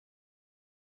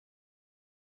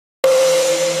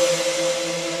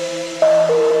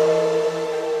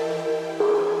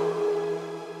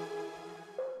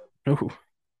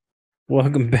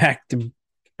Welcome back to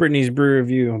Brittany's Brew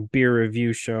Review, a beer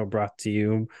review show brought to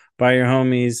you by your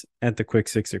homies at the Quick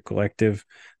Sixer Collective.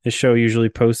 This show usually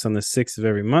posts on the 6th of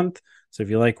every month. So if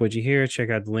you like what you hear, check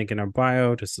out the link in our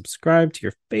bio to subscribe to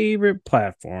your favorite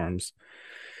platforms.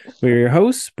 We're your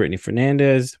hosts, Brittany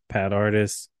Fernandez, Pat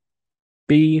Artist.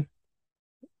 B,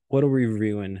 what are we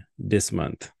reviewing this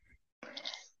month?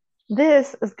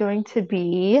 This is going to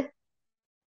be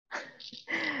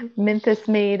Memphis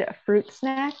made fruit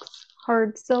snacks,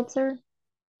 hard seltzer.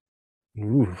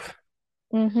 Ooh,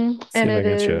 see And if I it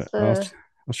can show is it.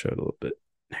 I'll show it a little bit.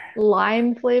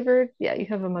 lime flavored. Yeah, you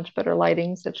have a much better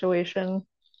lighting situation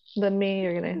than me.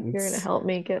 You're gonna It's, help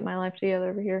me get my life together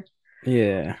over here.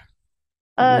 yeah.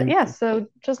 Yeah, Link. so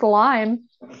just lime.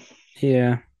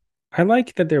 Yeah. I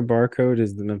like that their barcode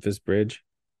is the Memphis Bridge.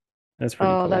 That's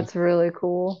pretty Oh, cool. that's really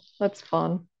cool. That's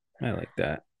fun. I like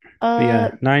that. But Uh,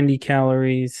 yeah, 90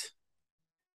 calories.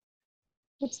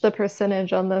 what's the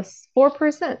percentage on this?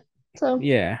 4%. So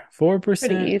Yeah,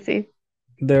 pretty 4%. easy.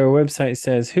 Their website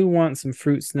says, who wants some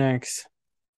fruit snacks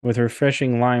with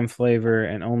refreshing lime flavor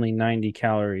and only 90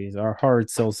 calories? Our hard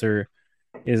seltzer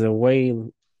is a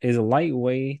light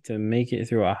way to make it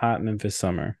through a hot Memphis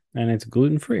summer. And it's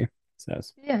gluten-free, it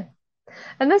says. Yeah.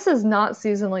 And this is not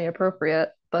seasonally appropriate,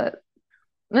 but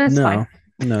it's fine.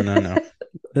 No, no.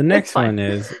 The It's next fine. one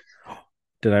is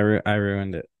I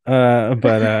ruined it.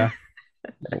 But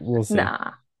we'll see.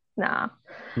 Nah, nah.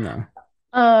 No.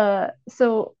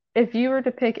 So if you were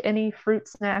to pick any fruit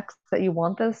snacks that you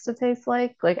want this to taste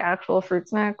like actual fruit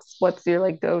snacks, what's your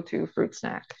like go-to fruit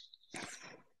snack?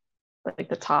 Like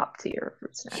the top tier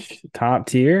fruit snack. Top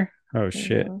tier? Oh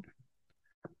shit. Hmm.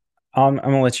 I'm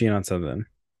gonna let you in on something.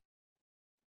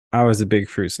 I was a big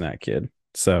fruit snack kid.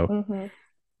 So, Hmm.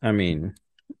 I mean,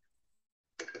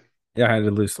 yeah, I had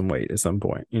to lose some weight at some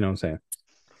point. You know what I'm saying?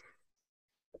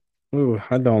 Ooh,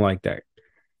 I don't like that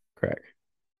crack.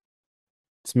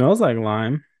 Smells like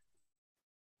lime.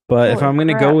 But if Holy I'm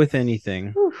gonna go crap. with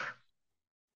anything Oof.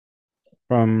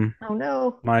 from Oh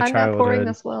no, my I'm not pouring childhood,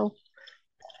 this well.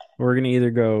 we're gonna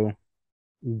either go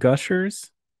Gushers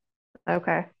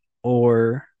Okay.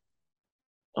 or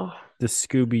Oh, the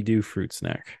Scooby Doo fruit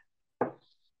snack.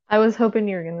 I was hoping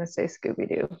you were gonna say Scooby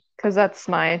Doo because that's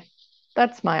my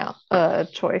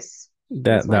choice.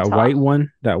 That's my top. That white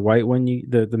one,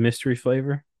 the mystery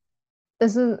flavor.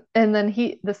 Isn't and then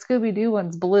the Scooby Doo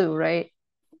one's blue, right?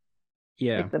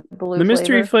 Yeah. Like the blue The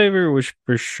mystery flavor. flavor was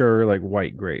for sure like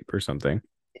white grape or something.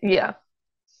 Yeah.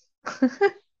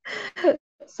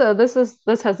 So this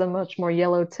has a much more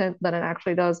yellow tint than it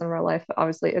actually does in real life.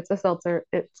 Obviously, it's a seltzer.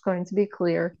 It's going to be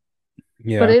clear,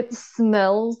 but Yeah. it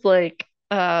smells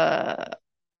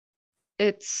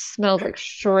like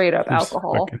straight up I just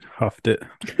alcohol. fucking huffed it.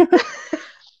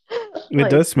 It Like,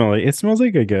 does smell like it smells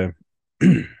like a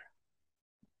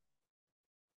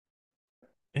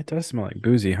it does smell like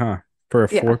boozy, huh? For a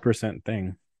yeah. 4%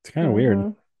 thing. It's kind of weird. Hmm.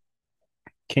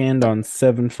 Canned on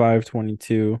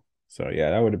 7/5/22. So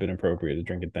yeah, that would have been appropriate to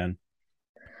drink it then.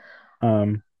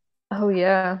 Um, Oh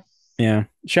yeah. yeah.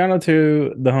 Shout out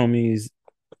to the homies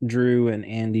Drew and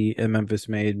Andy at Memphis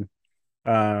Made.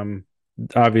 Um,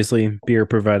 obviously beer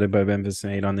provided by Memphis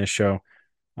Made on this show.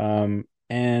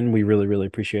 And we really, really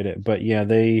appreciate it. But yeah,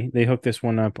 they hooked this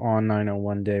one up on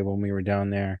 901 day when we were down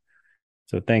there.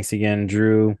 So thanks again,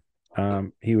 Drew.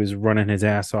 He was running his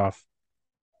ass off,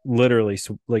 literally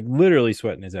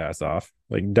sweating his ass off,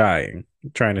 like dying,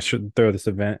 trying to throw this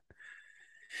event.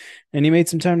 And he made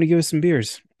some time to give us some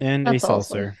beers and a That's awesome.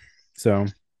 seltzer. So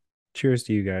cheers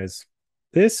to you guys.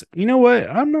 This, you know what?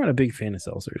 I'm not a big fan of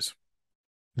seltzers.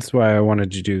 That's why I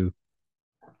wanted to do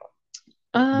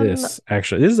Um, this.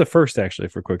 Actually, this is the first actually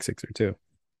for Quick Sixer too.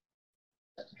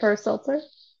 for a seltzer,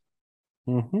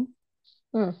 Mm-hmm.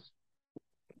 hmm.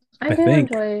 I I do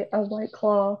think. enjoy a White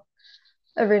Claw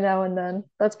every now and then.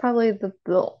 That's probably the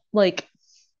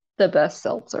best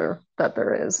seltzer that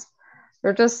there is.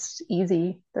 They're just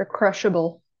easy. They're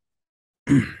crushable.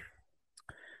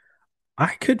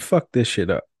 I could fuck this shit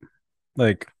up.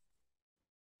 Like,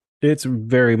 it's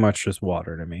very much just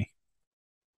water to me.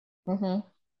 Hmm.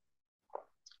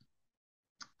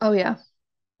 Oh yeah.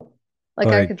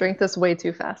 Like I Like, could drink this way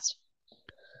too fast.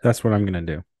 that's what I'm gonna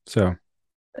do. So,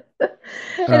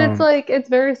 And it's um, like it's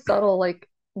very subtle. Like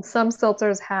some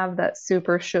seltzers have that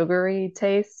super sugary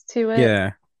taste to it,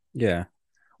 yeah, yeah.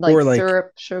 like Or like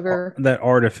syrup, sugar. that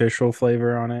artificial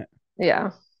flavor on it.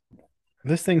 Yeah.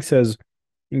 This thing says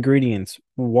ingredients: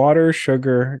 water,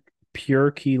 sugar,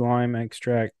 pure key lime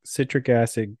extract, citric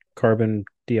acid, carbon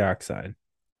dioxide.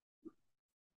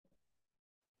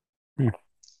 Hmm,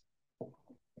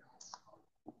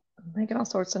 I'm making all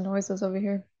sorts of noises over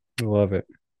here. I love it.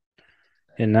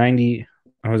 and 90,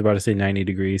 I was about to say 90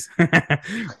 degrees.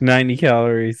 90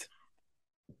 calories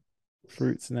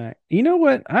fruit snack. You know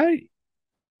what?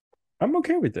 I'm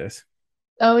okay with this.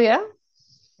 Oh yeah?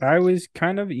 I was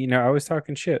kind of, I was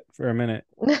talking shit for a minute.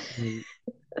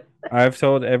 I've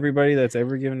told everybody that's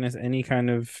ever given us any kind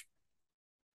of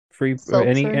free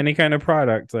Seltzer. any kind of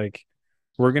product, like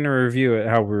we're gonna review it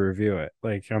how we review it.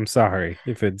 Like, I'm sorry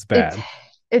if it's It bad.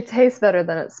 it tastes better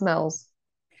than it smells.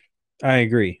 I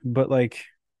agree, but like,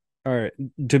 all right,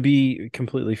 to be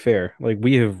completely fair, like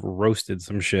we have roasted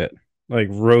some shit, like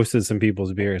roasted some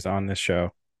people's beers on this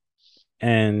show,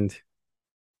 and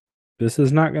this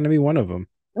is not going to be one of them.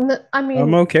 I I'm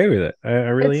mean, okay with it. I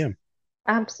really it's am.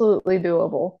 absolutely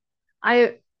doable.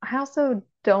 I also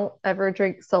don't ever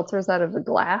drink seltzers out of a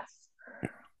glass,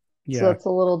 so Yeah, that's a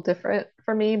little different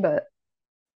for me, but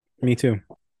me too.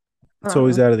 It's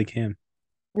always um out of the can.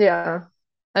 yeah.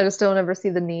 I just don't ever see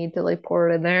the need to like pour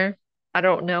it in there. I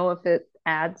don't know if it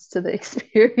adds to the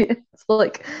experience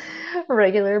like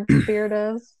regular beer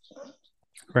does.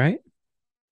 Right?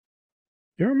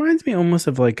 It reminds me almost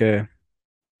of like a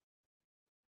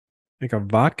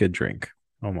vodka drink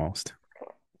almost.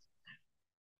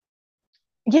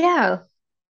 Yeah,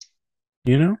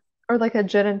 You know? or like a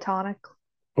gin and tonic.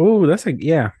 Oh, that's a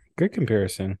yeah, good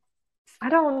comparison. I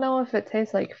don't know if it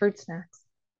tastes like fruit snacks.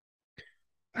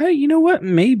 Hey, you know what?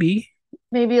 Maybe.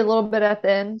 Maybe a little bit at the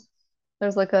end.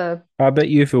 There's like a I bet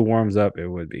you if it warms up, it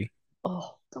would be.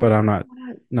 oh, But I'm don't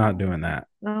not no, doing that.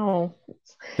 no.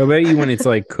 I bet you when it's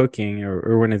like cooking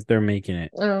or when it's they're making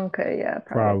it, Okay, yeah,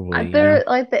 probably. probably. There,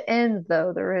 like the end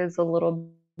though, there is a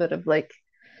little bit of like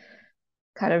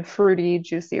kind of fruity,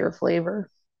 juicier flavor.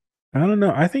 I don't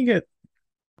know. I think it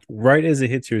right as it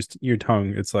hits your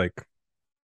tongue, it's like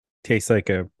tastes like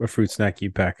a fruit snack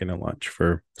you pack in a lunch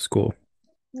for school.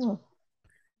 Mm.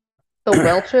 The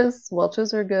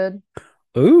Welch's are good.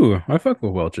 Ooh, I fuck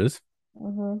with Welch's.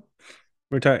 Hmm.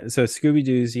 We're talking so Scooby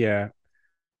Doo's, yeah.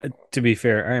 To be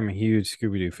fair, I am a huge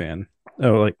Scooby Doo fan.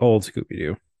 Oh, like old Scooby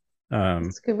Doo.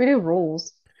 Scooby-Doo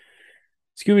rules.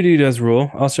 Scooby Doo does rule.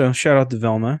 Also, shout out to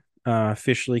Velma.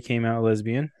 Officially came out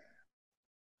lesbian.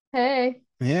 Hey,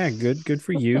 Yeah, good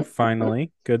for you.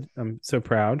 Finally, good. I'm so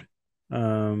proud.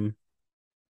 Um,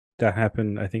 that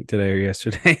happened, I think, today or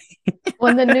yesterday.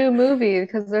 when the new movie,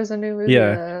 because there's a new movie,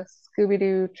 Yeah, the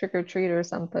Scooby-Doo Trick or Treat or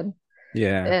something.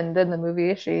 yeah. And in the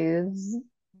movie, she's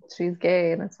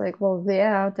gay, and it's like, well,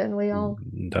 yeah, didn't we all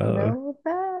Duh. know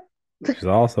that? She's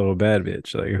also a bad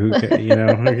bitch. Like, who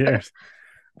can, who cares?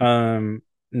 Um,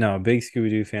 no, big Scooby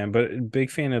Doo fan, but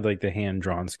big fan of like the hand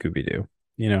drawn Scooby Doo.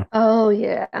 You know. Oh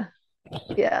yeah,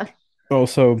 yeah.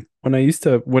 Also, I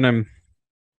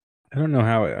don't know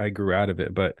how I grew out of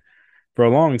it, but for a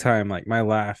long time, like my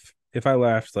laugh, if I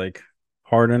laughed like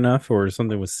hard enough or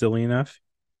something was silly enough,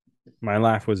 my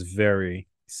laugh was very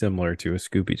similar to a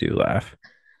Scooby Doo laugh,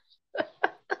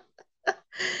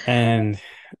 and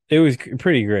it was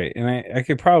pretty great. And I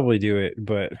could probably do it,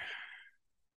 but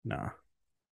no,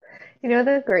 You know,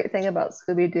 the great thing about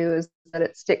Scooby-Doo is that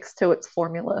it sticks to its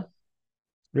formula.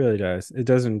 really does. It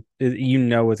doesn't. You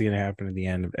know what's gonna happen at the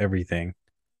end of everything.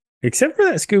 Except for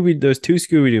those two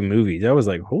Scooby Doo movies. I was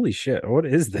like, holy shit, what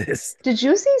is this? Did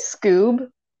you see Scoob?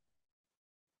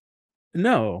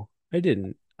 No, I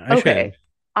didn't. I should. Okay.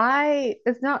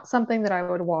 It's not something that I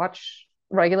would watch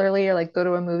regularly or like go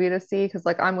to a movie to see because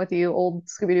like I'm with you, old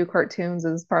Scooby-Doo cartoons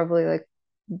is probably like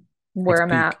It's where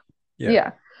I'm at. peak. Yeah.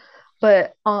 Yeah.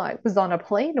 But I was on a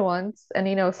plane once, and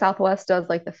you know, Southwest does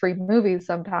like the free movies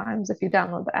sometimes if you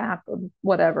download the app or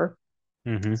whatever.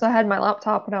 Mm-hmm. So I had my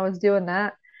laptop and I was doing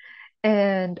that,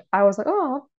 and I was like, oh,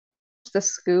 I'll watch the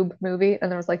Scoob movie,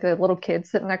 and there was like a little kid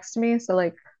sitting next to me. So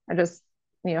like I just,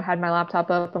 you know, had my laptop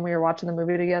up and we were watching the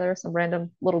movie together, some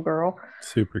random little girl.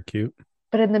 Super cute.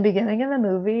 But in the beginning of the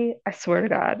movie, I swear to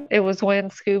God, it was when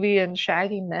Scooby and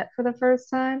Shaggy met for the first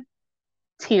time.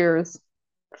 Tears,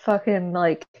 fucking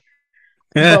like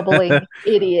bubbling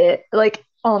idiot like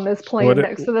on this plane What?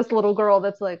 next to this little girl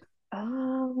that's like,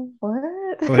 oh,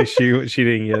 what? Like she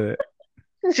didn't get it.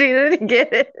 She didn't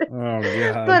get it. Oh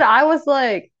God. But I was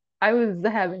like, I was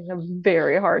having a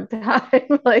very hard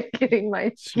time like keeping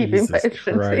my Jesus shit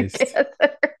Christ. together.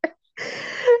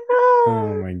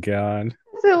 Oh my God.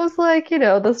 So it was like, you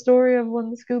know, the story of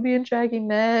when Scooby and Shaggy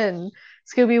met, and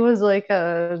Scooby was like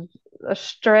a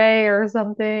stray or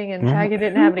something, and Oh, Shaggy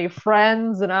didn't have any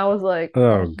friends, and I was like,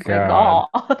 oh oh my God.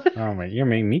 God. Oh my, you're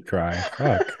making me cry.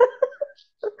 Fuck.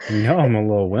 You know I'm a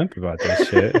little wimp about that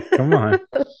shit. Come on.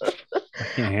 I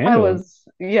can't I handle was,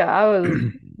 yeah, I was.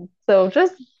 it. So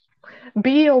just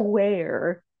be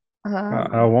aware.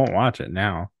 I Um, won't watch it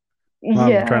now.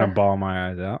 I'm trying to yeah, bawl my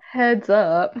eyes out. heads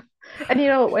up. And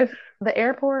if the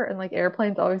airport and like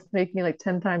airplanes always make me like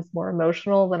 10 times more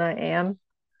emotional than I am,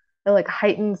 it like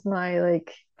heightens my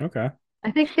like Okay.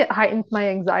 I think it heightens my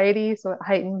anxiety, so it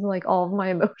heightens like all of my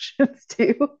emotions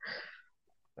too.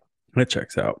 That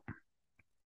checks out.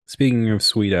 Speaking of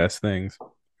sweet ass things,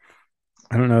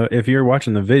 I don't know if you're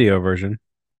watching the video version.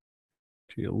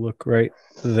 You look right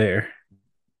there,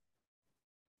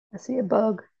 I see a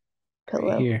bug right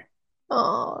pillow. here.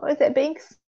 Oh, is that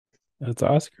Binks? That's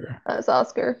Oscar. That's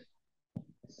Oscar.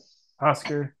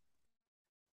 Oscar.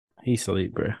 He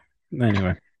sleep, bro.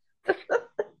 Anyway,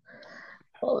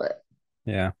 Love it.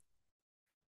 yeah,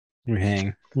 we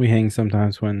hang. We hang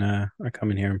sometimes when I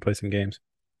come in here and play some games.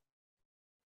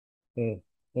 Mm.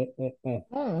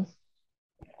 Mm,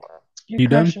 you're You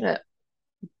done? crushing it.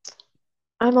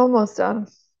 I'm almost done.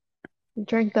 You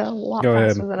drank that a lot Go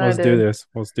faster ahead. than I Let's do did. this.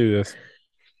 Let's do this.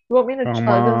 You want me to Come chug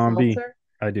a on, B. seltzer?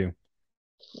 I do.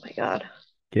 Oh my God.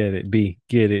 Get it, B.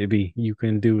 Get it, B. You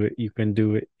can do it. You can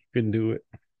do it. You can do it.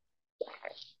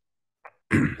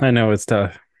 I know it's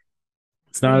tough.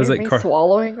 It's Can not you as hear like me car.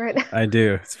 swallowing right now? I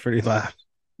do. It's pretty loud.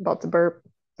 About to burp.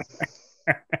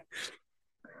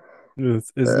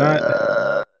 It's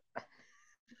not.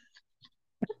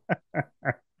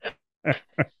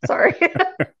 Sorry.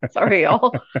 Sorry,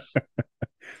 y'all.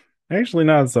 Actually,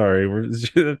 not sorry. We're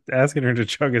just asking her to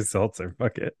chug a seltzer.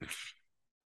 Fuck it.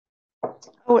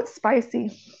 Oh, it's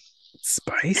spicy.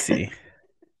 Spicy.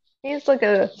 It's like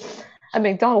a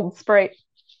McDonald's Sprite.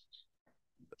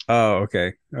 Oh,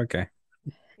 okay. Okay.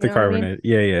 You The know what I mean? carbonate.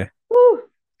 Yeah, yeah. Woo. Okay.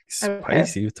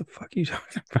 Spicy. What the fuck are you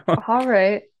talking about? All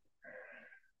right.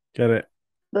 Get it.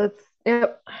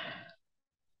 Yep.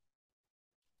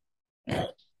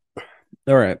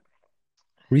 All right.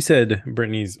 We said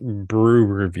Brittany's brew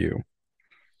review.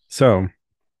 So,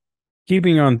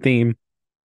 keeping on theme,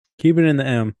 keeping in the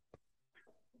M,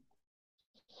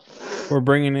 we're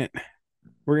bringing it.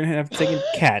 We're gonna have to take a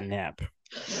cat nap.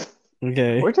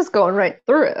 Okay. We're just going right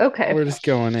through it. Okay. We're just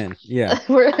going in. Yeah.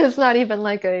 It's not even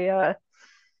like a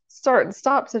start and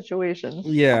stop situation.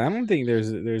 Yeah. I don't think there's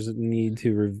a need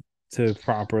to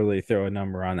properly throw a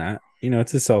number on that.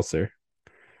 It's a seltzer.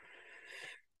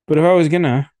 But if I was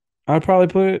gonna, I'd probably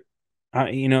put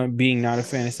it. Being not a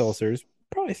fan of seltzers,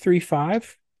 probably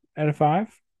 3.5 out of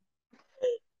 5.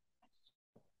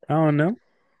 I don't know.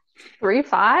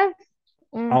 3.5?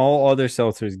 All other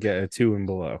seltzers get a 2 and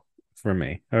below for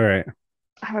me. All right.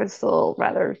 I would still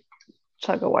rather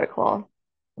chug a White Claw,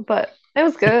 but it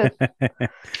was good.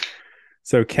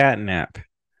 So Catnap.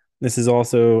 This is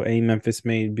also a Memphis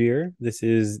made beer. This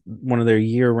is one of their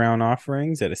year round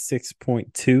offerings at a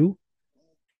 6.2.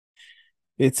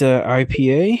 It's a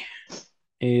IPA.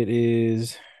 It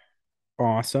is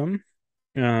awesome.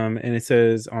 And it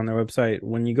says on their website,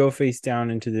 when you go face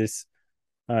down into this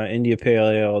India Pale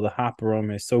Ale, the hop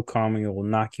aroma is so calming it will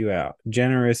knock you out.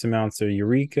 Generous amounts of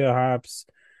Eureka hops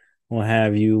will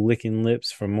have you licking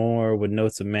lips for more with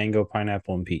notes of mango,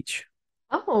 pineapple, and peach.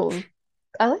 Oh,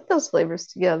 I like those flavors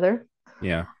together.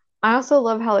 Yeah. I also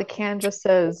love how the can just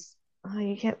says, oh,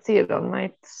 you can't see it on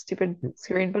my stupid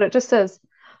screen, but it just says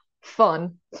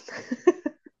fun.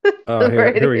 Oh, here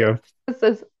Right we here. go. It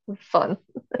says fun.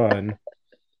 Fun.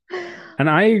 And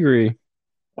I agree.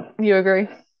 You agree?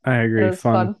 I It agree. was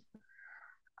Fun. fun.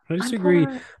 I just I'm agree.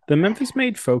 pouring, The Memphis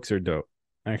made folks are dope,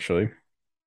 actually.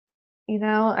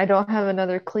 I don't have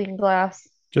another clean glass.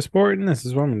 Just pour it in this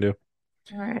is what I'm gonna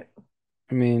do. All right.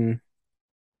 I mean,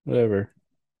 whatever.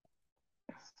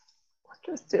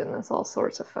 Just doing this all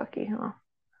sorts of fucky, huh?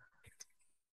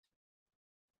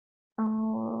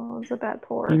 Oh, it's a bad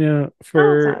pour. Oh, it's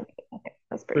not. Okay,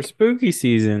 that's For pretty. spooky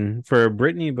season, for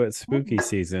Brittany but spooky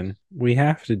season, we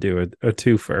have to do a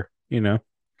twofer,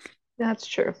 That's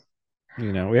true.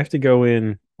 We have to go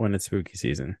in when it's spooky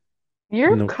season.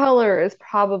 Your No, color is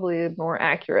probably more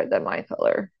accurate than my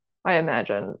color, I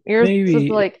imagine. Yours is maybe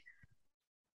like,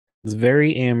 it's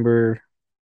very amber.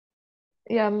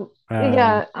 yeah, Um,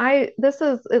 yeah. This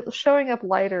is it's showing up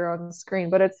lighter on the screen,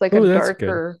 but it's like a oh, that's good.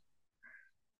 darker.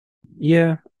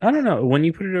 Yeah, I don't know. When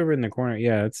you put it over in the corner,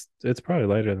 yeah, it's probably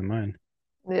lighter than mine.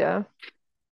 Yeah.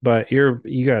 But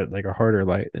you got like a harder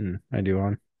light than I do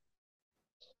on.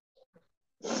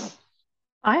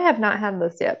 I have not had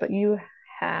this yet, but you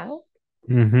have.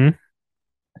 Mm-hmm.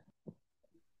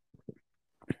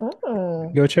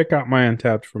 Mm, Go check out my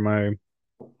Untapped for my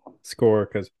score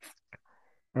because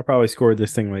I probably scored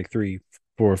this thing like 3,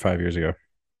 4, or 5 years ago.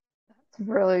 it's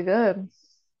really good.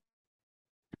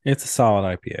 It's a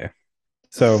solid IPA.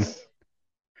 So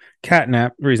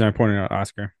Catnap. The reason I pointed out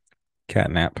Oscar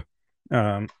Catnap.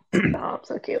 Um, Oh,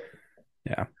 so cute.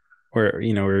 yeah, we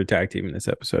were tag teaming this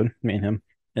episode, me and him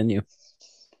and you.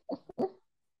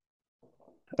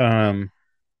 Um,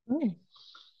 Mm.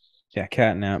 yeah,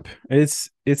 Catnap. It's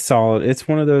solid. It's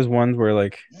one of those ones where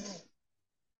like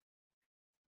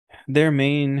their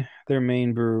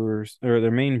main brewers or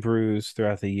their main brews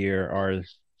throughout the year are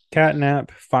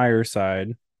Catnap,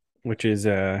 Fireside, which is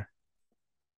I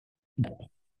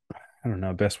don't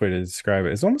know, best way to describe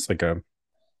it. It's almost like a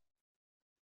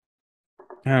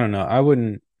I don't know. I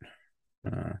wouldn't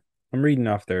uh I'm reading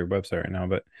off their website right now,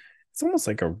 but it's almost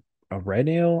like a red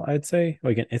ale, I'd say.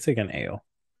 It's like an ale.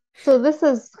 So this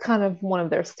is kind of one of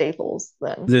their staples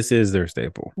then. This is their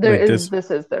staple. There Like is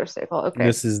this is their staple. Okay.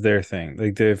 this is their thing.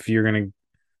 Like if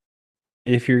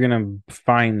you're gonna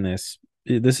find this,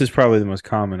 this is probably the most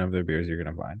common of their beers you're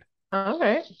gonna find. All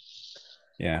right.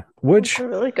 Yeah. That's Which a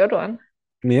really good one.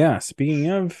 Yeah, speaking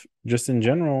of just in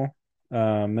general,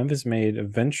 Memphis Made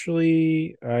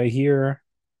eventually I hear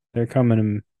they're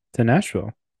coming to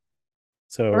Nashville.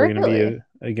 So we're Really?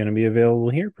 gonna be available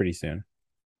here pretty soon.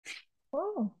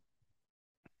 Oh.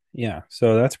 Yeah,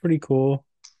 so that's pretty cool.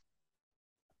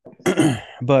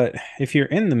 But if you're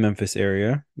in the Memphis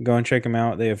area, go and check them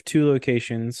out. They have two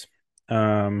locations.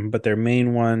 But their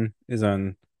main one is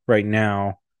on right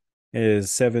now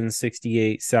is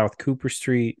 768 South Cooper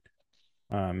Street,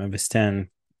 Memphis 10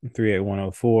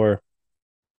 38104.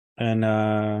 And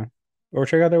or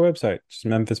check out their website, just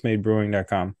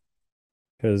memphismadebrewing.com,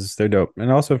 because they're dope.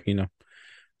 And also,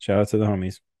 shout out to the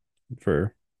homies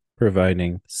for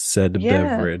providing said Yeah.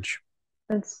 beverage.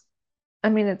 It's I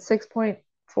mean it's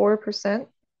 6.4%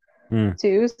 Mm,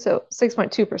 too, so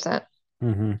 6.2%.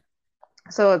 hmm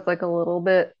So it's like a little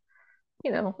bit,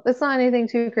 it's not anything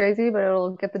too crazy, but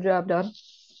it'll get the job done.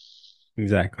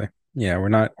 exactly. Yeah, we're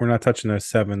not touching those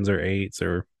sevens or eights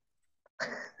or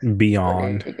When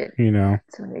beyond, you get you know.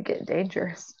 it's when you get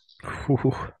dangerous.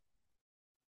 Whew.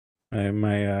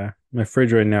 My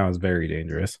fridge right now is very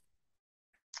dangerous.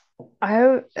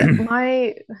 I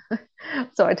my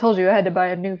so I told you I had to buy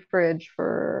a new fridge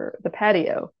for the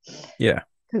patio Yeah.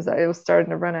 because I was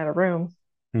starting to run out of room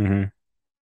hmm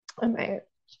in my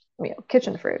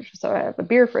kitchen fridge. So I have a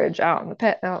beer fridge out in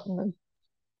the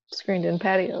screened in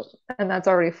patio, and that's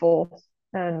already full.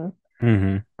 And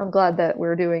hmm I'm glad that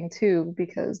we're doing two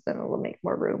because then it'll make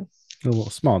more room. A little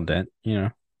small dent, A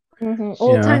You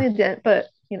little know. tiny dent, but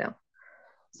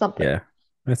something. Yeah.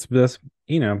 That's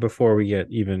before we get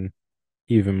even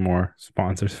more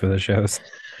sponsors for the shows.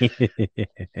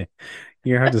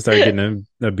 You have to start getting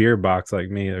a beer box like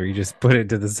me, or you just put it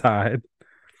to the side.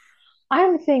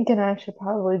 I'm thinking I should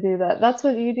probably do that. That's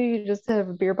what you do. You just have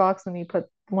a beer box and you put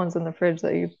ones in the fridge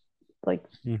that you like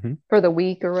hmm for the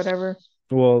week or whatever.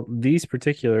 Well,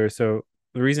 so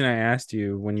the reason I asked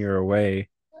you when you're away,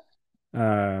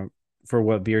 uh, for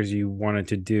what beers you wanted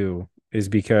to do is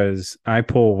because I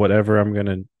pull whatever I'm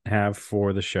gonna have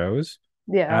for the shows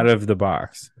out Yeah, of the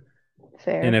box.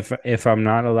 And fair. if I'm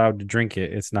not allowed to drink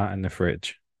it, it's not in the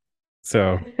fridge.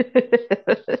 So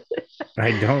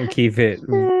I don't keep it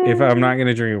if I'm not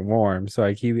gonna drink it warm, so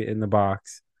I keep it in the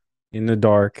box, in the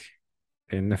dark,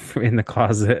 in the in the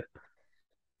closet.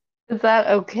 Is that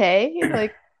okay?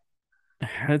 Like,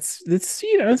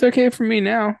 It's okay for me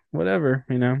now. Whatever,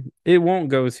 it won't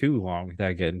go too long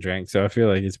without getting drank, so I feel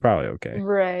like it's probably okay.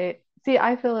 right. See,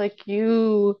 I feel like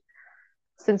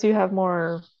since you have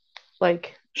more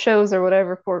like shows or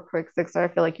whatever for Quick Six, I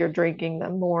feel like you're drinking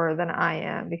them more than I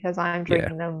am because I'm Yeah.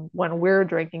 drinking them when we're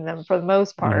drinking them for the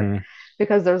most part hmm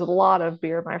because there's a lot of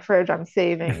beer in my fridge I'm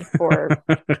saving for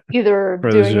either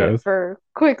For the doing it shows. for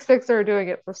Quick Six or doing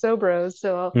it for Sobros.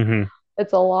 So hmm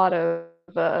it's a lot of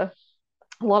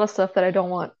stuff that I don't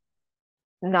want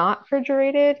not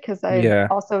refrigerated because I Yeah,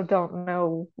 also don't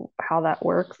know how that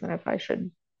works and if I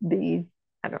should be,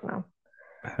 I don't know.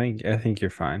 I think you're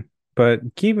fine, but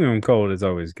keeping them cold is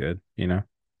always good.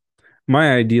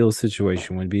 My ideal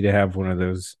situation would be to have one of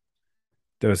those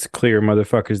clear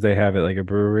motherfuckers they have at like a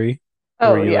brewery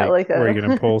Oh yeah, like where a you're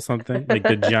gonna pull something like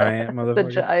the giant the motherfucker.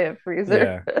 giant freezer.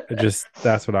 Yeah,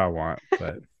 that's what I want.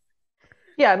 But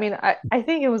Yeah, I mean, I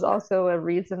think it was also a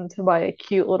reason to buy a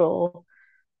cute little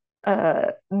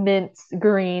mint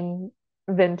green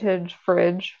vintage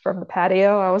fridge from the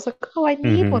patio. I was like, oh, I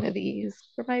need hmm one of these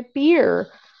for my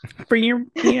beer. bring your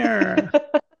beer.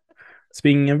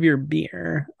 Speaking of your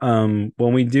beer,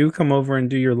 when we do come over and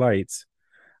do your lights,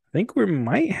 I think we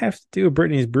might have to do a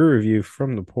Brittany's brew review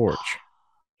from the porch.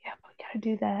 Yeah, we gotta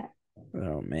do that.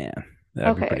 Oh man,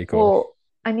 that'd be Okay, pretty cool. well,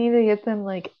 I need to get them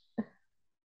like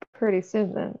pretty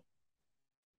soon then,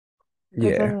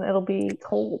 because Yeah, then it'll be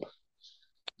cold.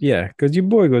 yeah, because your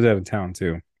boy goes out of town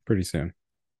too pretty soon.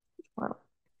 Wow.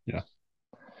 Yeah.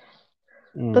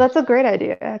 But Mm. that's a great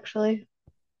idea, actually.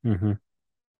 hmm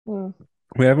Mm.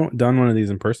 We haven't done one of these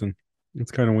in person.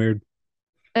 It's kind of weird.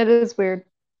 It is weird.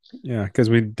 Yeah, because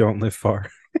we don't live far.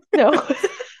 No,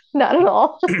 not at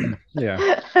all. Yeah.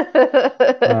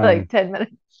 Like Um, 10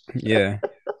 minutes. yeah.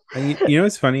 And you know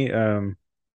it's funny?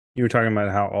 You were talking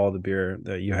about how all the beer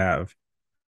that you have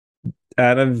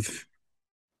out of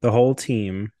the whole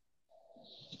team,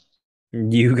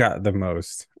 you got the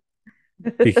most.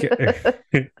 Because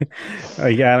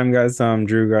like Adam got some,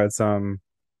 Drew got some,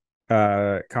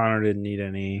 Connor didn't need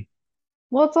any.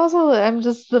 Well, it's also I'm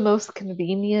just the most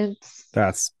convenient.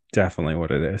 That's definitely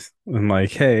what it is. I'm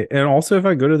like, hey, and also if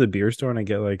I go to the beer store and I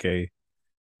get like a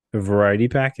variety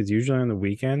pack, it's usually on the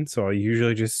weekend, so I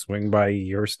usually just swing by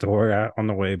your store on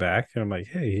the way back, and I'm like,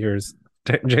 hey, here's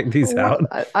check these out.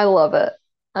 I love it.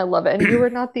 I love it. And you are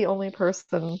not the only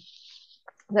person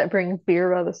that brings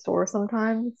beer out of the store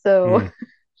sometimes. So Mm,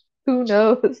 who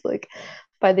knows? Like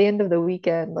by the end of the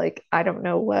weekend, like I don't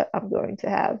know what I'm going to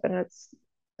have, and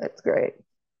it's great.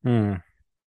 mm,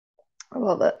 I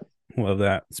love it. love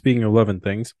that. Speaking of loving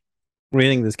things, what do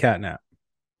you think of this cat nap?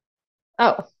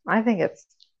 Oh, I think it's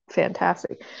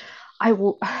fantastic. I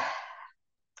will.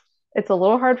 It's a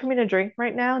little hard for me to drink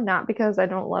right now, not because I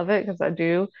don't love it, because I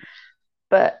do,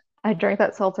 but I drank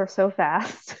that seltzer so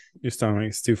fast. Your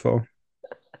stomach's too full.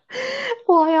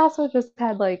 Well, I also just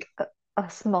had like a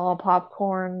small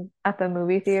popcorn at the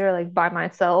movie theater, like by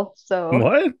myself.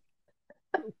 So, What?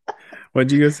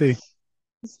 What'd you go see?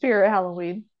 Spirit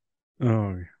Halloween.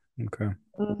 Oh, okay.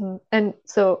 And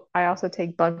so I also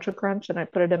take Bunch of Crunch and I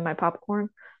put it in my popcorn.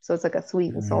 So it's like a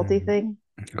sweet and salty Mm, thing.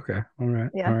 okay. All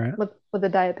right. All Yeah, right. with a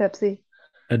Diet Pepsi.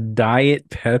 A Diet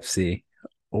Pepsi.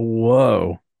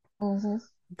 Whoa. Hmm.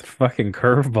 The fucking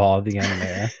curveball at the end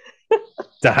there.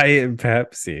 Diet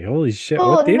Pepsi. Holy shit.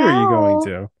 What Well, theater are you going now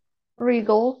to?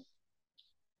 Regal.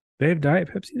 They have Diet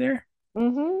Pepsi there?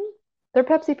 Hmm. They're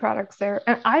Pepsi products there.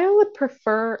 And I would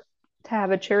prefer to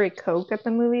have a cherry Coke at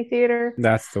the movie theater,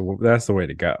 That's the way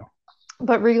to go.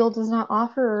 but Regal does not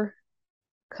offer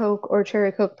Coke or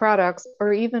cherry Coke products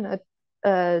or even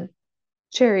a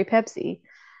cherry Pepsi.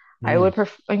 I Mm. would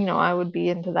prefer, I would be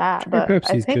into that, Cherry but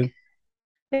I Pepsi's think good.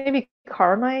 maybe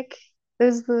Carmike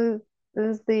is the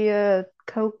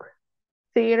Coke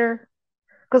theater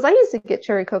because I used to get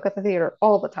cherry Coke at the theater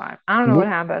all the time. I don't know what Wh-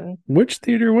 happened. which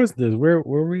theater was this? Where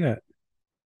were we at?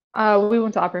 We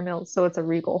went to Opry Mills, so it's a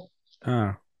Regal.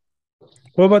 Ah,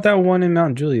 what about that one in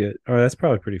Mount Juliet? Oh, that's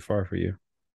probably pretty far for you.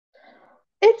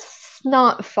 It's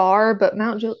not far, but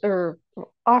Mount Jul or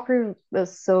Opry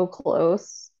is so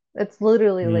close. It's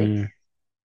literally like Mm,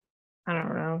 I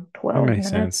don't know, that 12 makes minutes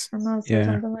sense. from us or Yeah,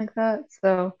 something like that.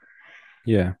 So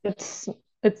yeah. it's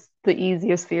it's the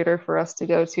easiest theater for us to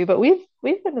go to. But we've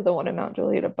been to the one in Mount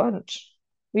Juliet a bunch.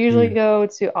 We usually Mm, go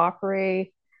to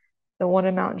Opry, the one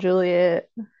in Mount Juliet,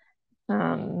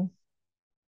 um,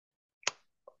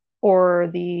 or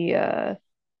the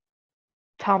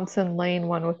Thompson Lane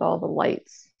one with all the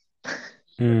lights,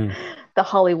 mm. the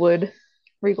Hollywood,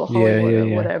 Regal Yeah, Hollywood or yeah,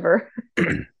 whatever.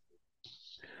 yeah.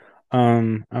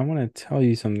 I want to tell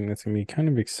you something that's gonna be kind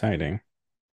of exciting.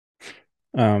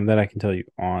 That I can tell you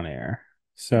on air.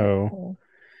 So Mm.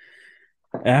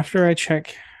 after I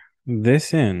check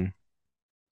this in,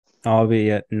 I'll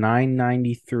be at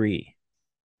 993.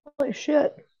 Holy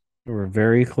shit. We're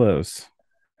very close.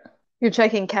 You're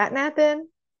checking Catnap in?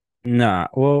 Nah,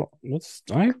 well,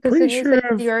 I'm Because didn't you say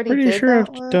you already pretty did sure I've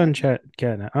that done one? chat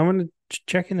cat now. I'm gonna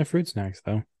check in the fruit snacks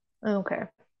though. Okay.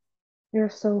 You're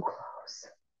so close.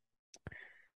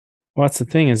 Well, that's the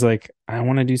thing is like I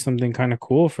want to do something kind of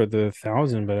cool for the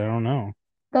 1,000, but I don't know.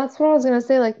 That's what I was gonna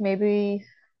say. Like maybe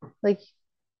like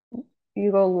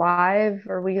you go live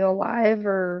or we go live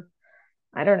or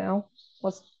I don't know.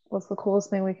 What's the coolest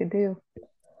thing we could do?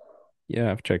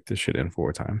 Yeah, I've checked this shit in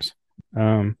 4 times.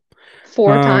 Um,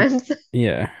 Four um, times.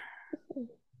 yeah.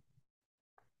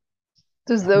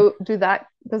 Does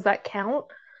that count?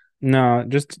 No,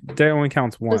 just that only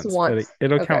counts Just once, but once.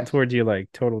 it'll Okay. count towards your like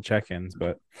total check-ins,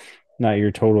 but not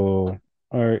your total,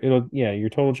 or it'll yeah your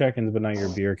total check-ins, but not your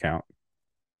beer count.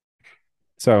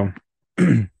 So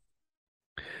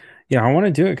yeah, I want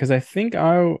to do it because I think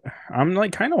I'm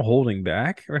like kind of holding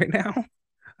back right now.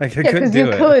 Like I Yeah, could because you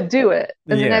do it. could do it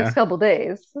in the next Yeah, couple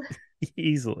days.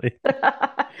 easily.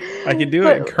 I can do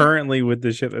it But currently with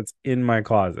the shit that's in my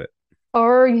closet.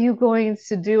 are you going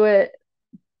to do it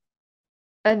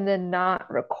and then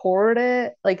not record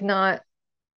it? Like not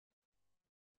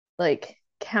like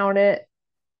count it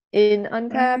in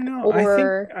I don't Untap know.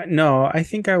 or No, I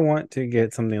think I want to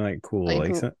get something like cool, like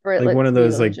like for it like one to of be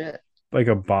those legit? like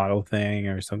a bottle thing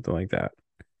or something like that.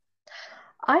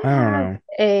 I I don't have know.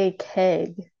 a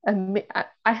keg.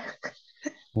 I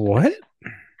What?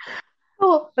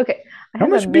 Oh, okay. I How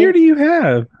have a much beer mid do you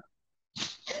have?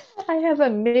 I have a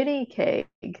mini keg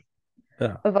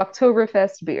Oh, of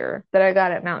Oktoberfest beer that I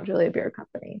got at Mount Juliet Beer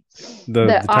Company. the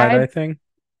That tie-dye I thing?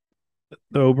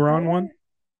 The Oberon one?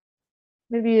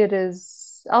 maybe it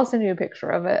is. I'll send you a picture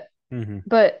of it. Mm-hmm.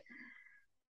 But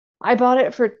I bought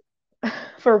it for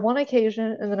for one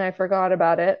occasion and then I forgot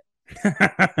about it.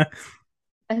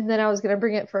 And then I was gonna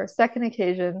bring it for a second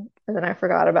occasion and then I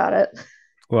forgot about it.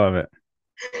 Love it.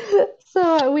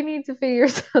 So we need to figure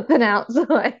something out so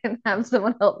I can have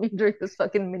someone help me drink this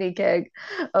fucking mini keg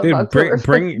of Dude,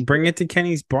 Oktoberfest bring beer. it to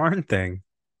Kenny's barn thing.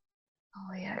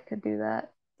 Oh yeah, I could do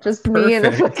that. That's Just me and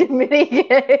a perfect. fucking mini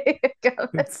keg of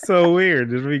it. It's so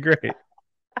weird. It'll be great.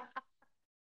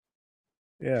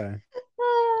 Yeah.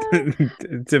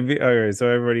 To be okay, so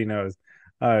everybody knows.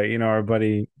 Our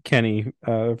buddy Kenny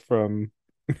from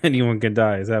Anyone Can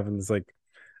Die is having this like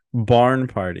barn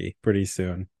party pretty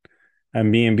soon.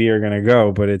 And me and B are gonna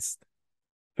go, but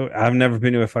I've never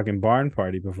been to a fucking barn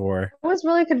party before. I was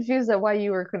really confused at why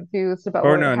you were confused about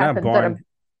Or what no, not happens at barn,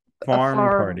 a farm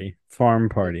farm. party. Farm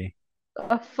party.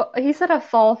 He said a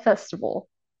fall festival,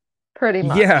 pretty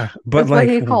Yeah, much. but Is what like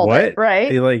he called it, what?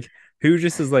 right? Like who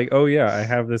just is like, oh yeah, I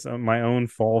have this my own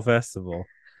fall festival.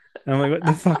 And I'm like, what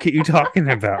the fuck are you talking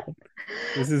about?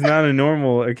 This is not a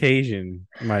normal occasion,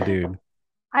 my dude.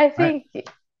 I I think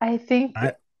I think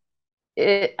I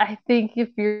I think if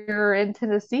you're in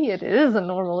Tennessee, it is a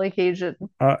normal occasion.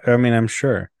 I mean I'm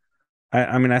sure.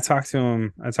 I mean I talked to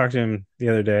him the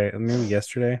other day, maybe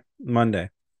yesterday, Monday,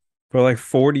 for like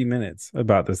 40 minutes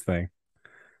about this thing.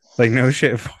 Like no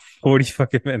shit, 40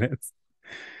 fucking minutes.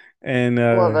 And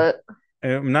Love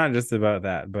it. not just about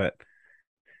that, but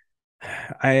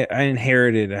I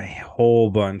inherited a whole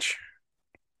bunch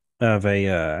of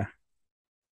a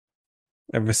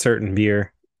certain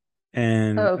beer,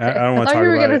 and I Okay. don't I want to thought talk you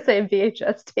were about gonna it. say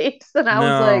VHS tapes, and I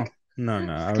was No, like,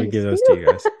 no, I would give excuse those to you. you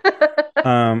guys.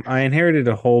 I inherited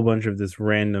a whole bunch of this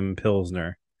random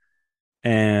Pilsner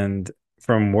and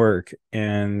from work,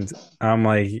 and I'm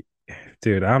like,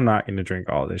 dude, I'm not gonna drink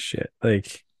all this shit.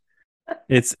 Like,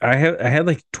 I had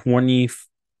like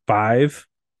 25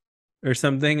 or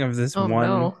something of this Oh one,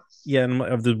 no. yeah,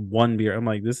 of the one beer. I'm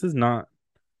like, this is not,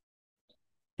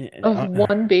 Of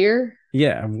one beer?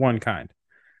 yeah, of one kind.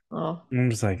 Oh, And I'm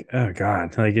just like, oh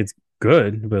god, like it's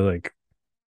good, but like,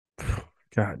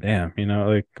 god damn,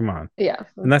 like, come on. yeah,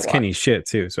 And that's a that's lot. Kenny's shit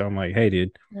too. So I'm like, hey,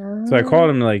 dude. So I called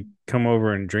him to Um, like come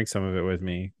over and drink some of it with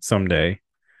me someday. And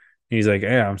he's like,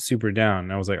 yeah, I'm super down.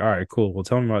 And I was like, all right, cool. Well,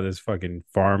 tell him about this fucking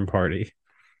farm party.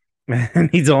 And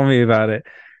he told me about it.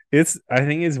 I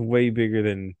think it's way bigger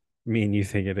than me and you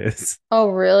think it is. oh,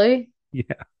 really?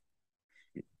 Yeah.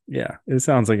 Yeah. It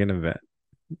sounds like an event.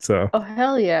 So Oh,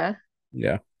 hell yeah.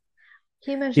 yeah.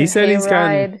 He He mentioned said he's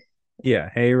gotten, hayride, yeah,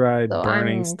 hayride, so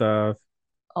burning I'm stuff.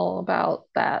 all about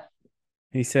that.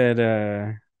 He said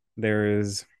there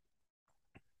is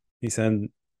he said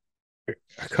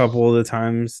a couple of the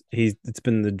times it's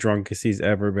been the drunkest he's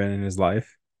ever been in his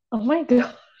life. Oh my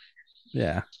God.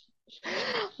 Yeah.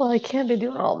 Well, I can't be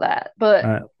doing all that, but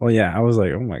Well, yeah, I was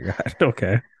like, oh my God,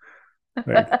 okay.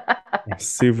 Like,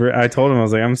 I told him, I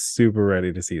was like, I'm super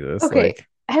ready to see this. okay. Like,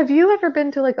 Have you ever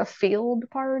been to like a field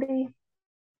party?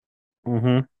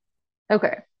 hmm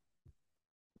Okay.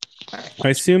 All I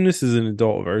right. assume this is an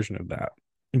adult version of that.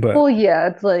 But Well, yeah,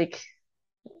 it's like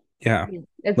yeah,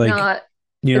 it's like not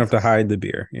you don't have it's to hide the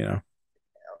beer.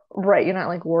 right. You're not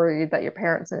like worried that your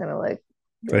parents are gonna like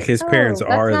be Like like, his parents oh,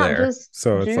 that's are not there. just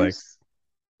So it's like, juice.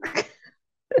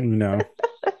 you know,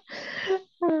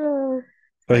 Uh,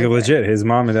 like okay. legit, his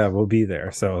mom and dad will be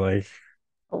there. So like,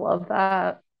 I love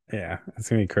that. yeah, it's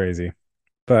gonna be crazy.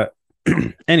 But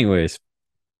anyways,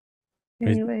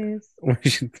 we, Anyways,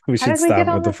 we how should did we stop get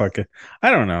with on the this? fucking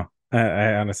I don't know.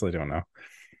 I honestly don't know.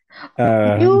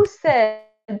 Uh You said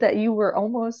that you were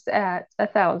almost at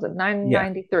 1,000, yeah,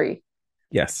 993.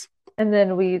 yes. And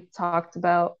then we talked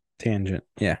about Tangent.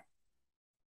 Yeah.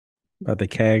 About the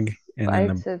keg and then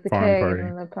the fights at the farm keg and party.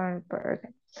 then the party.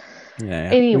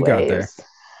 Yeah. We got there. Anyways,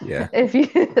 Yeah. if you,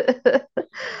 I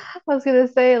was gonna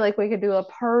say like we could do a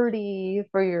party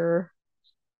for your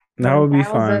That would be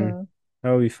fun. 1,000.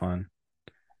 That would be fun.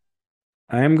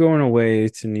 I am going away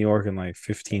to New York in like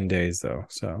 15 days though,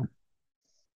 so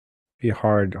be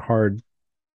hard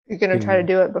You're gonna try to getting.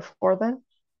 do it before then?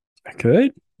 I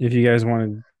could if you guys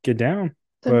want to get down,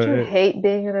 Don't but you hate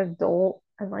being an adult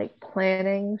and like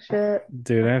planning shit?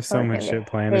 dude, I I have so much fucking shit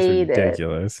planned. It's hate it.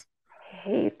 ridiculous.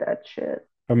 Hate that shit.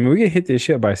 I mean, we can hit this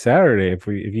shit by Saturday if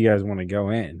you guys want to go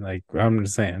in. Like I'm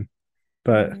just saying,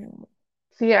 but Mm.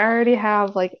 See, I already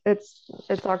have like it's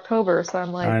October, so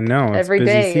I'm I like know it's every busy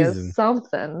day is season.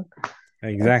 something.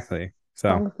 It's exactly. So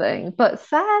something. But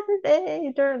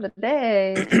Saturday during the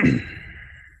day,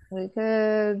 we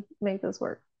could make this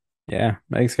work. yeah,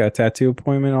 Meg's got a tattoo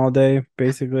appointment all day,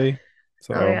 basically.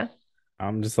 Oh So yeah,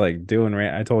 I'm just like doing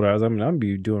I told her I'm gonna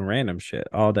be doing random shit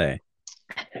all day.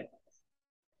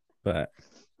 But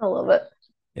I love it.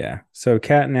 yeah. So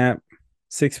catnap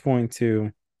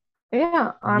 6.2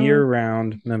 Yeah, year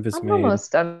round Memphis I'm made.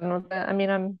 almost done with it. I mean,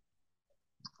 I'm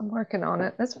working on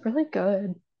it. It's really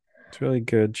good. It's really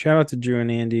good. Shout out to Drew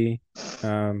and Andy.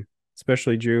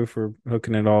 Especially Drew for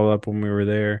hooking it all up when we were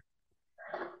there.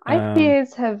 Um,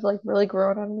 IPAs have like really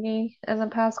grown on me in the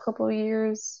past couple of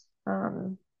years.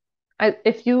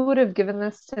 If you would have given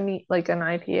this to me, like an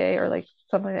IPA or like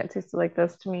something that tasted like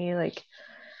this to me, like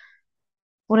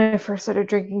when I first started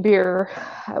drinking beer,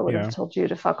 I would have yeah. told you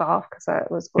to fuck off because that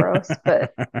was gross.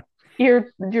 But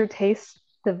your tastes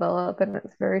develop and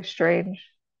it's very strange.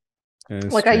 It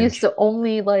is Like I used strange. to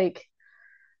only like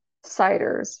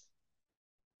ciders,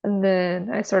 and then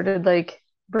I started like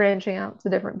branching out to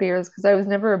different beers because I was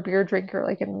never a beer drinker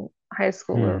like in high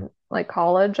school Hmm. or like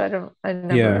college. I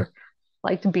Yeah. never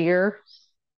liked beer.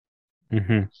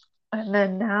 Hmm. And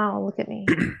then now look at me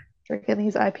drinking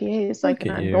these IPAs like Look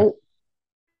an at you. adult.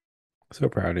 So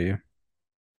proud of you.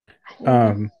 Yeah,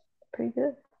 Um, pretty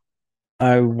good.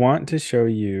 I want to show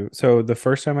you. So the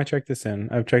first time I checked this in,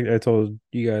 I told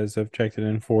you guys I've checked it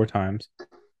in 4 times.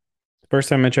 First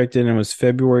time I checked in, it was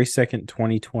February 2nd,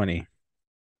 2020.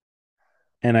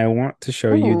 And I want to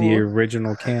show you the Ooh.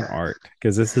 original can art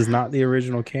because this is not the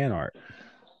original can art.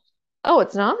 Oh,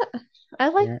 it's not? I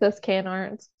like Yeah. this can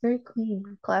art. It's very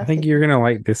clean, I think classy. you're gonna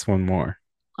like this one more.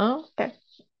 Oh, okay.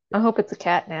 I hope it's a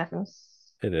cat napping.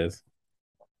 It is.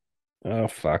 Oh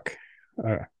fuck.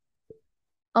 Uh,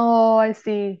 Oh, I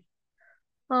see.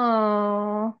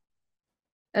 Oh,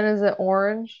 and is it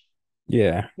orange?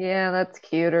 yeah. Yeah, that's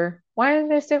cuter. Why didn't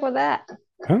they stick with that?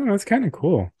 Oh, that's kind of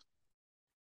cool.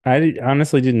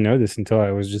 Honestly didn't know this until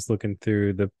I was just looking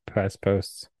through the past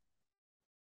posts.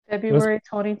 That's February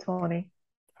 2020,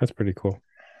 that's pretty cool.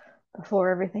 before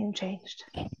everything changed.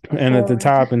 And at the Before.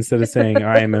 top, instead of saying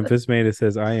I am Memphis Made, it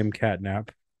says I am Catnap.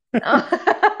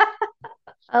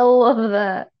 I love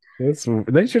that. They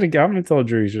should have. I'm gonna tell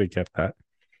Drew you should have kept that.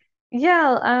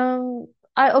 Yeah,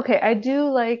 I do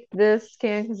like this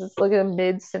can because it's like a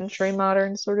mid-century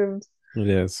modern sort of It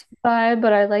is vibe,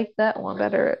 but I like that one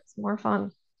better. It's more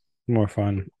fun. more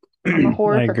fun. I'm a I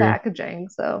whore for agree. packaging,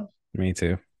 so Me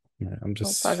too. Yeah, I'm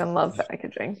I fucking love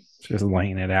packaging. just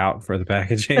laying it out for the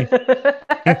packaging.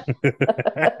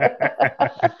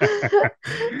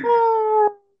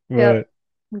 Yep,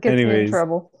 But gets me in anyways,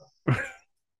 trouble.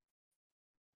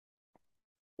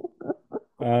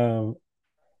 um,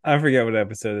 I forget what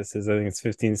episode this is. I think it's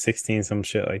 15, 16, some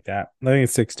shit like that. I think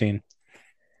it's 16.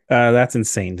 That's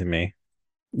insane to me.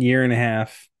 Year and a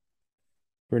half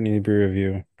for an indie beer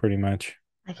review, pretty much.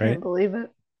 I Right? can't believe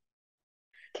it.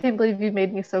 Can't believe you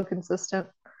made me so consistent.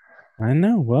 I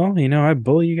know. Well, I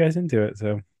bully you guys into it,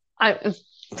 so I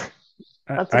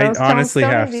That's what I I was telling honestly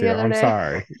Stony have the to. other I'm day.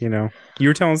 sorry. You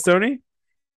were telling Stoney?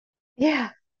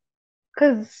 Yeah,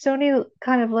 because Stony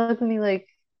kind of let me like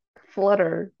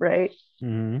flutter, right?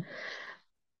 Hmm.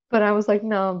 But I was like,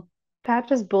 no, Pat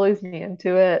just bullies me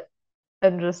into it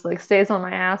and just like stays on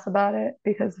my ass about it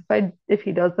because if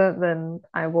he doesn't, then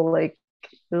I will like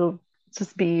it'll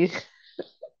just be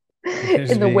in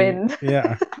Just the being, wind.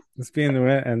 yeah, just being the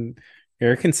way, and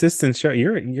you're a consistent show.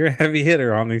 You're a heavy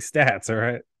hitter on these stats, all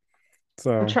right.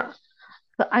 I'm So trying.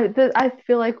 I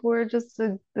feel like we're just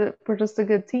a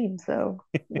good team, so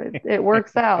it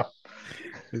works out.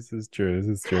 this is true. This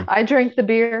is true. I drink the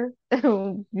beer,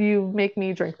 you make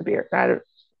me drink the beer. I don't.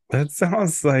 That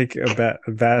sounds like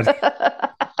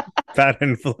bad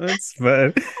influence,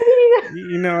 but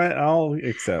you know what? I'll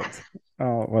accept.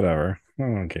 Oh, whatever. I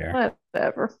don't care.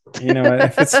 Whatever. You know what?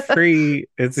 If it's free,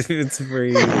 if it's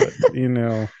free, but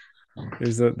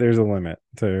there's a limit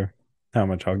to how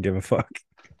much I'll give a fuck.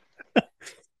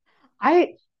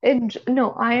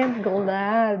 No, I am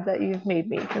glad that you've made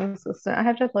me consistent. I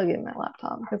have to plug in my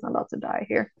laptop because I'm about to die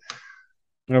here.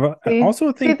 I See,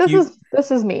 also see, think this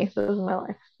is me. This is my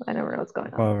life. I never know what's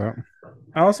going on. love it.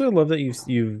 I also love that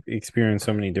you've experienced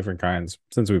so many different kinds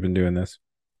since we've been doing this.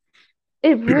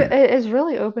 It has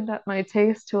really opened up my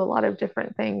taste to a lot of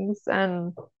different things,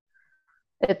 and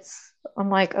I'm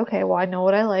like, okay, well, I know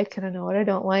what I like and I know what I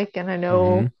don't like, and I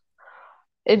Hmm. know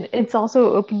it's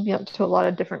also opened me up to a lot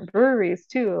of different breweries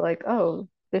too. Like, oh,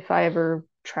 if I ever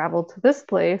travel to this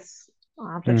place,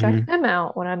 I'll have to check Hmm. them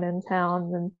out when I'm in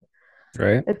town, and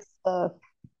Right? it's I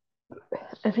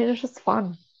mean, it's just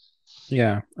fun.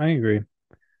 Yeah, I agree. I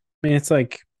mean, it's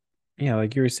like yeah,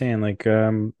 like you were saying, like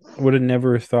would have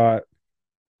never thought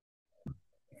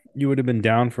you would have been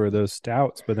down for those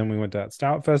stouts, but then we went to that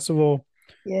stout festival,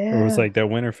 or it was Yeah. like that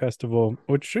winter festival,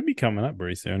 which should be coming up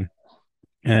very soon.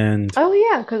 And Oh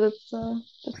yeah, because it's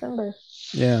December.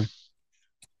 yeah,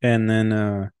 and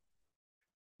then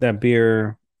that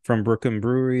beer from Brooklyn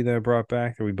Brewery that I brought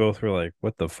back, that we both were like,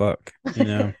 "What the fuck?" You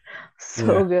know?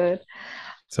 Yeah, So good.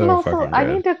 I'm so also fucking I good.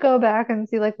 need to go back and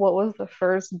see like what was the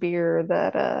first beer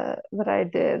that I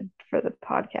did for the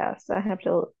podcast.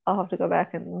 I'll have to go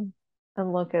back and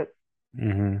look at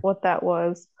Hmm. what that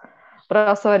was. But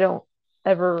also I don't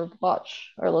ever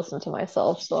watch or listen to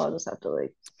myself, so I'll just have to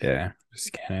like Yeah, just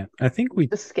scan it.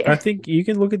 just scan. I think you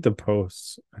can look at the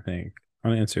posts. I think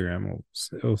on Instagram,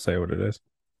 it'll say what it is.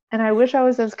 And I wish I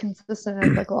was as consistent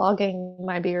as like logging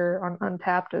my beer on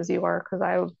Untapped as you are, because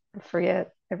I would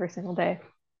forget every single day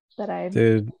that I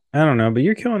Dude, I don't know, but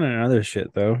you're killing it in other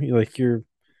shit though.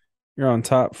 You're on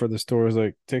top for the stores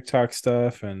like TikTok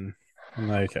stuff, and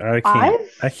like I've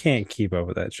I can't keep up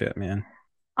with that shit, man.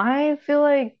 I feel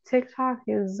like TikTok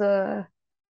has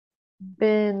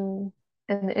been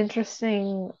an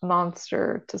interesting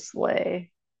monster to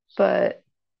slay, but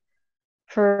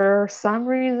for some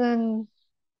reason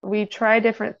we try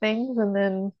different things, and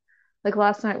then like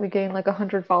last night we gained like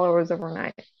 100 followers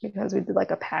overnight because we did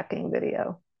like a packing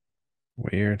video.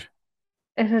 Weird.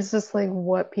 And it's just like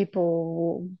what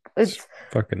people It's it's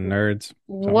fucking nerds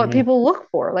telling what me. people look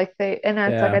for. Like and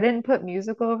it's like I Yeah. didn't put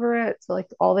music over it. So like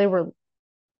all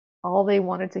they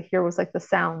wanted to hear was like the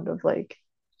sound of like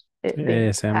it being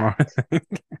ASMR. packed.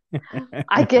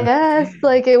 I guess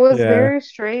like it was Yeah. very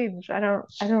strange. I don't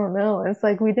know. It's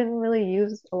like we didn't really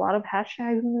use a lot of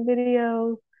hashtags in the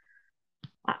video.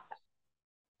 I,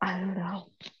 I don't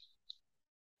know.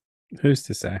 Who's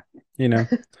to say? You know,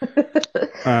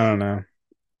 I don't know.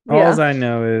 All Yeah. I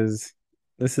know is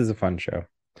this is a fun show.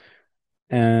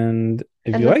 And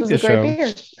if And you this like is a this great show,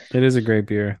 beer. it is a great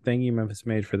beer. Thank you, Memphis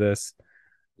Made, for this.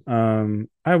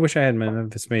 I wish I had my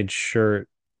Memphis Made shirt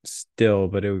still,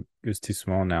 but it was too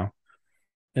small now.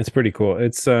 It's pretty cool.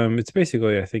 It's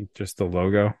basically I think just the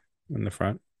logo in the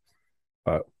front.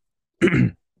 But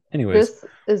anyways,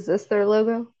 This their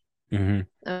logo? hmm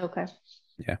Okay.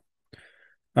 yeah.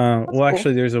 That's Well, cool.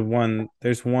 actually, there's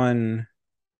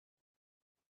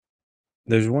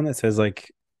one that says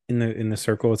like in the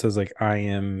circle it says like I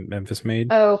am Memphis Made.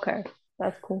 Oh, okay.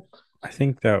 That's cool. I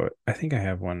think I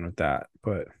have one with that,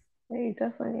 but Yeah, you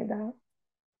definitely need that.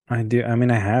 I do. I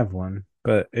mean, I have one,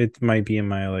 but it might be in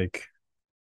my like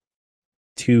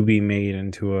to be made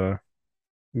into a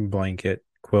blanket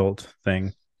quilt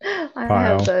thing I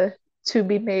have pile. the to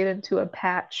be made into a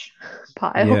patch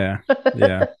pile. Yeah.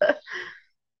 Yeah.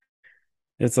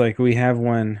 It's like we have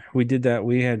one. We did that.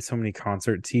 We had so many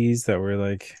concert tees that were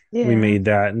like we Yeah. made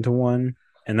that into one,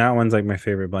 and that one's like my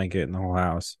favorite blanket in the whole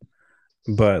house.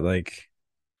 But like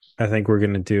I think we're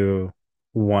gonna do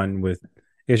one with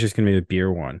it's just gonna be a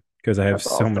beer one because I have That's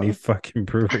so many awesome. fucking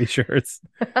brewery shirts.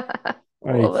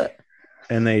 Love Like it.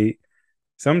 and they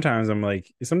sometimes I'm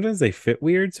like sometimes they fit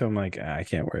weird, so I'm like, I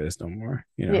can't wear this no more,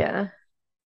 you know. Yeah.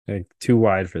 Like too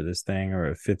wide for this thing or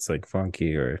it fits like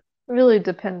funky or Really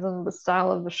depends on the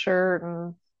style of the shirt,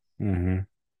 and hmm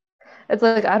it's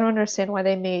like I don't understand why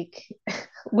they make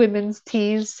women's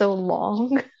tees so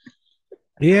long.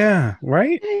 yeah,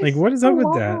 right? Like It's what is so up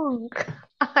with that? long.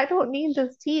 I don't need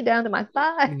this tee down to my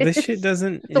This shit thighs.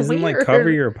 doesn't It's isn't like cover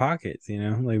weird. your pockets, you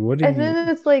know? Like what are And you then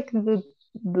it's like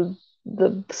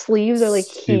the sleeves are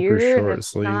like super here, and short it's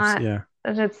sleeves? not, Yeah.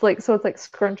 and it's like so it's like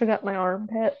scrunching up my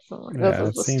armpits. I'm like, this Yeah,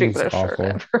 is that the seems stupidest shirt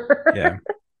awful. ever. Yeah.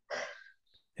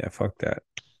 Yeah, fuck that.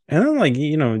 And then like,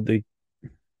 you know, the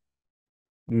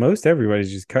most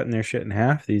everybody's just cutting their shit in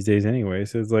half these days anyway.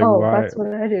 So it's like Oh, why that's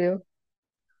what I do.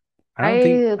 I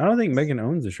don't think Megan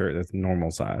owns a shirt that's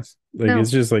normal size. Like it's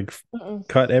No. just like Mm-mm.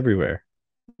 cut everywhere.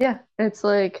 Yeah, it's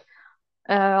like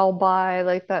I'll buy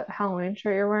like that Halloween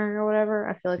shirt you're wearing or whatever.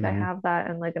 I feel like I Hmm. have that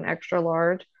in like an extra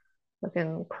large. I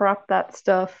can crop that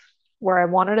stuff where I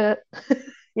wanted it,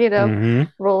 you know, Hmm.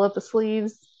 roll up the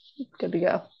sleeves, good to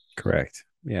go. Correct.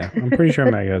 Yeah. I'm pretty sure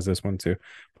Meg has this one too.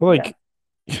 But Yeah, like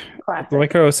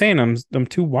classic. I was saying, I'm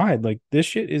too wide. Like this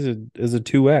shit is a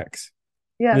 2X.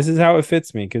 Yeah. This is how it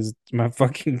fits me because my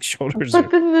fucking shoulders But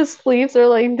are then the sleeves are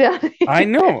like down I here.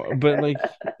 know, but like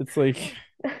it's like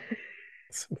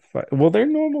well, they're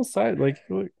normal size. Like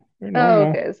look, they're Oh, normal.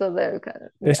 okay. So they're kind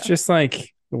of, It's yeah. just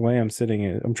like the way I'm sitting.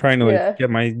 I'm trying to like Yeah. get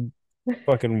my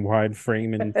fucking wide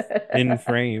frame and in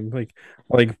frame, like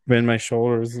bend my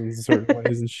shoulders in certain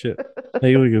ways and shit.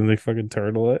 Like look at like fucking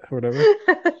turtle it or whatever.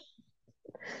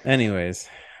 Anyways,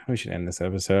 we should end this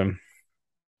episode.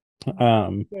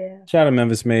 Yeah. Shout out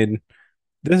Memphis Made.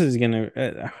 This is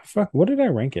gonna fuck. What did I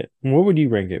rank it? What would you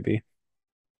rank it be?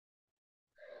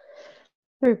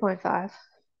 3.5.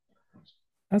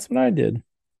 That's what I did.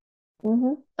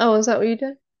 Oh, is that what you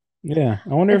did? Yeah,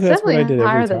 I wonder if It's that's what definitely I did every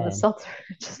higher than the time. seltzer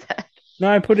I just had. No,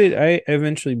 I put it. I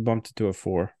eventually bumped it to a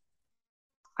 4.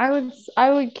 I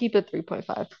would keep it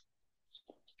 3.5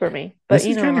 for me. But This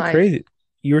you is know, kind of crazy.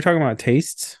 You were talking about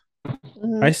tastes.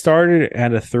 I mhm, started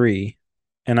at a 3,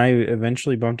 and I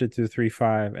eventually bumped it to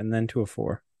 3.5, and then to a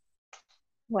 4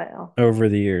 well, over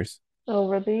the years.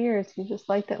 over the years you just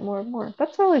liked it more and more.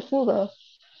 That's really cool though.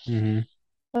 Hmm.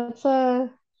 That's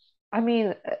I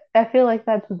mean, I feel like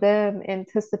that's them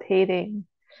anticipating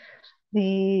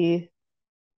the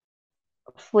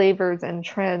flavors and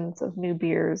trends of new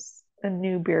beers and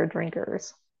new beer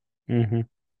drinkers. Hmm.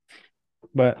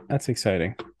 But that's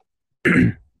exciting.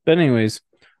 But anyways,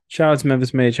 shout out to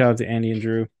Memphis Made. Shout out to Andy and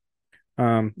Drew.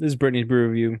 This is Brittany's Brew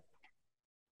Review.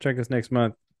 Check us next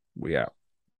month. We out.